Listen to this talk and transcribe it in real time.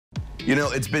You know,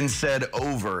 it's been said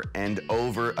over and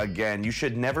over again, you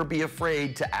should never be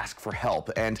afraid to ask for help.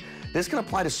 And this can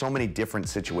apply to so many different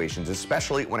situations,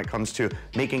 especially when it comes to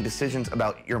making decisions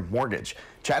about your mortgage.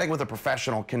 Chatting with a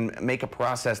professional can make a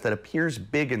process that appears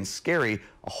big and scary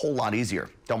a whole lot easier.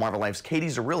 Delmarva Life's Katie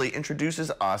Zerilli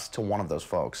introduces us to one of those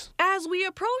folks. As we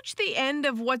approach the end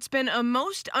of what's been a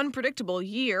most unpredictable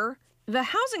year, the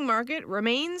housing market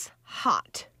remains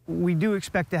hot. We do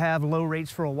expect to have low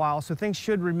rates for a while, so things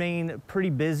should remain pretty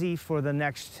busy for the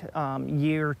next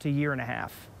year to year and a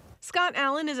half. Scott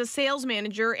Allen is a sales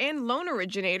manager and loan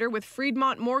originator with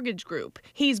Freedmont Mortgage Group.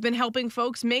 He's been helping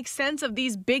folks make sense of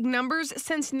these big numbers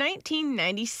since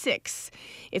 1996.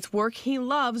 It's work he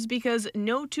loves because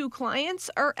no two clients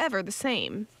are ever the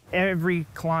same. Every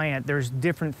client, there's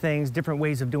different things, different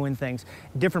ways of doing things,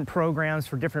 different programs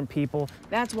for different people.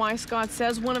 That's why Scott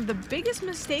says one of the biggest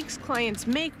mistakes clients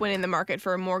make when in the market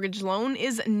for a mortgage loan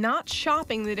is not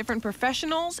shopping the different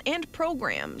professionals and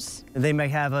programs. They may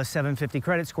have a 750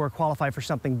 credit score, qualify for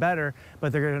something better,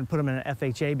 but they're going to put them in an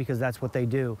FHA because that's what they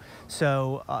do.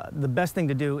 So the best thing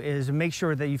to do is make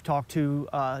sure that you've talked to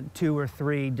 2 or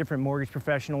 3 different mortgage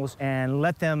professionals and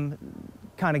let them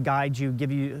kind of guide you,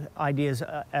 give you ideas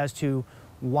as to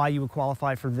why you would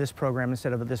qualify for this program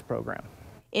instead of this program.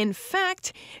 In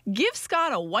fact, give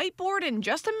Scott a whiteboard in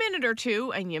just a minute or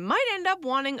two, and you might end up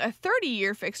wanting a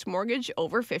 30-year fixed mortgage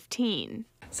over 15.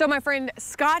 So my friend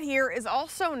Scott here is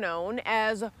also known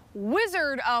as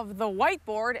Wizard of the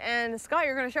Whiteboard, and Scott,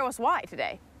 you're going to show us why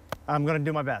today. I'm going to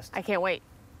do my best. I can't wait.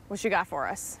 What you got for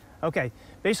us? Okay,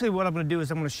 basically what I'm going to do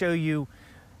is I'm going to show you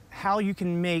how you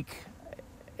can make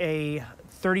a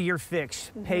 30-year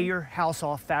fix, pay your house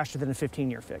off faster than a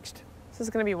 15-year fixed. This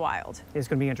is going to be wild. It's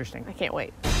going to be interesting. I can't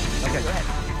wait. Okay. Go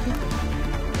ahead.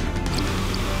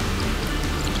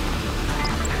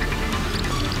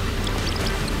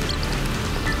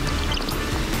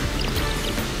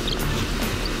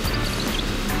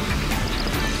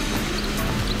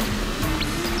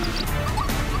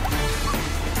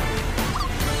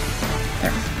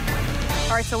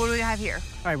 All right, so what do we have here?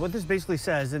 All right, what this basically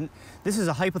says, and this is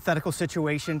a hypothetical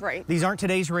situation. Right. These aren't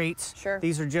today's rates. Sure.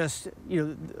 These are just,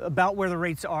 about where the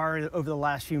rates are over the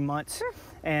last few months. Sure.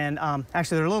 And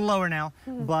actually, they're a little lower now,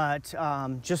 but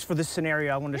just for this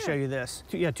scenario, I wanted to show you this.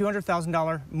 Yeah,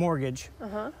 $200,000 mortgage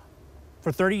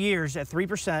for 30 years at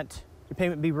 3%. Your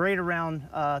payment would be right around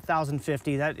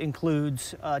 $1,050. That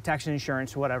includes tax and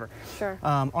insurance or whatever. Sure.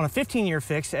 On a 15-year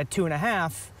fix at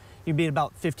 2.5, you'd be at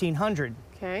about $1,500.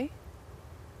 Okay.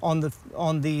 On the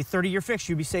 30-year fix,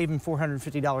 you'd be saving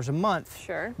 $450 a month.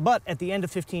 Sure. But at the end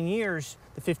of 15 years,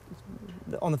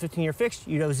 on the 15-year fix,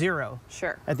 you'd owe $0.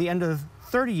 Sure. At the end of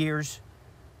 30 years,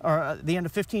 or at the end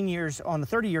of 15 years on the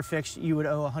 30-year fix, you would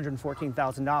owe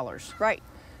 $114,000. Right.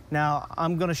 Now,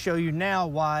 I'm going to show you now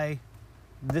why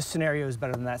this scenario is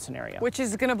better than that scenario. Which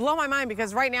is going to blow my mind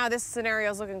because right now this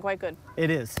scenario is looking quite good. It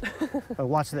is. But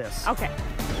watch this. Okay.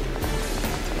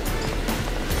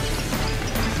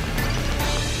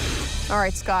 All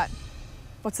right, Scott,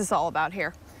 what's this all about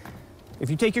here? If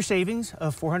you take your savings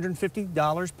of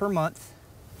 $450 per month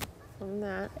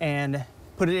and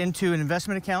put it into an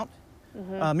investment account,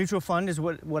 mutual fund is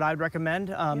what I'd recommend.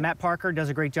 Matt Parker does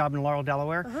a great job in Laurel,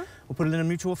 Delaware. We'll put it in a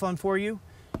mutual fund for you.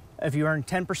 If you earn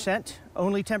 10%,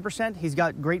 only 10%, he's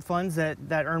got great funds that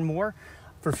earn more.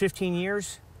 For 15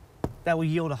 years, that will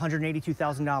yield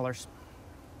 $182,000.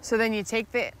 So then you take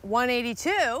the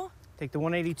 182. Take the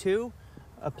 182,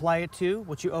 apply it to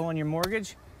what you owe on your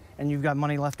mortgage, and you've got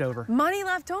money left over. Money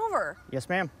left over. Yes,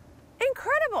 ma'am.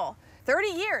 Incredible. 30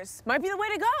 years might be the way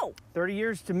to go. 30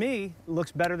 years to me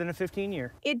looks better than a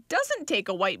 15-year. It doesn't take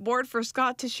a whiteboard for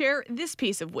Scott to share this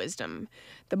piece of wisdom.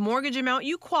 The mortgage amount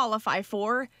you qualify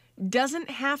for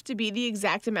doesn't have to be the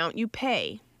exact amount you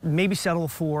pay. Maybe settle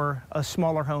for a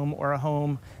smaller home or a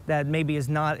home that maybe is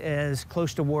not as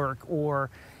close to work,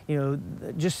 or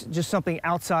just something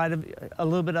outside of a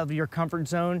little bit of your comfort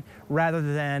zone, rather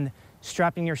than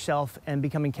strapping yourself and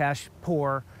becoming cash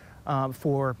poor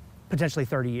for potentially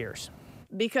 30 years.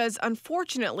 Because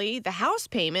unfortunately, the house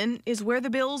payment is where the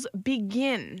bills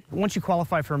begin. Once you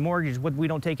qualify for a mortgage, what we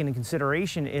don't take into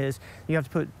consideration is you have to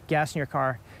put gas in your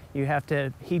car, you have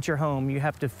to heat your home, you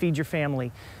have to feed your family.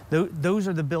 Those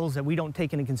are the bills that we don't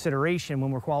take into consideration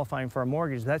when we're qualifying for a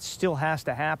mortgage. That still has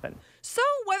to happen. So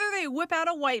whether they whip out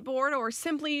a whiteboard or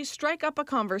simply strike up a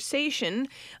conversation,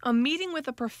 a meeting with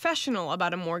a professional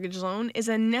about a mortgage loan is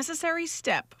a necessary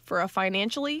step for a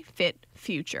financially fit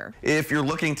future. If you're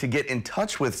looking to get in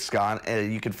touch with Scott,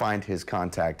 you can find his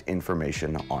contact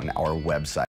information on our website.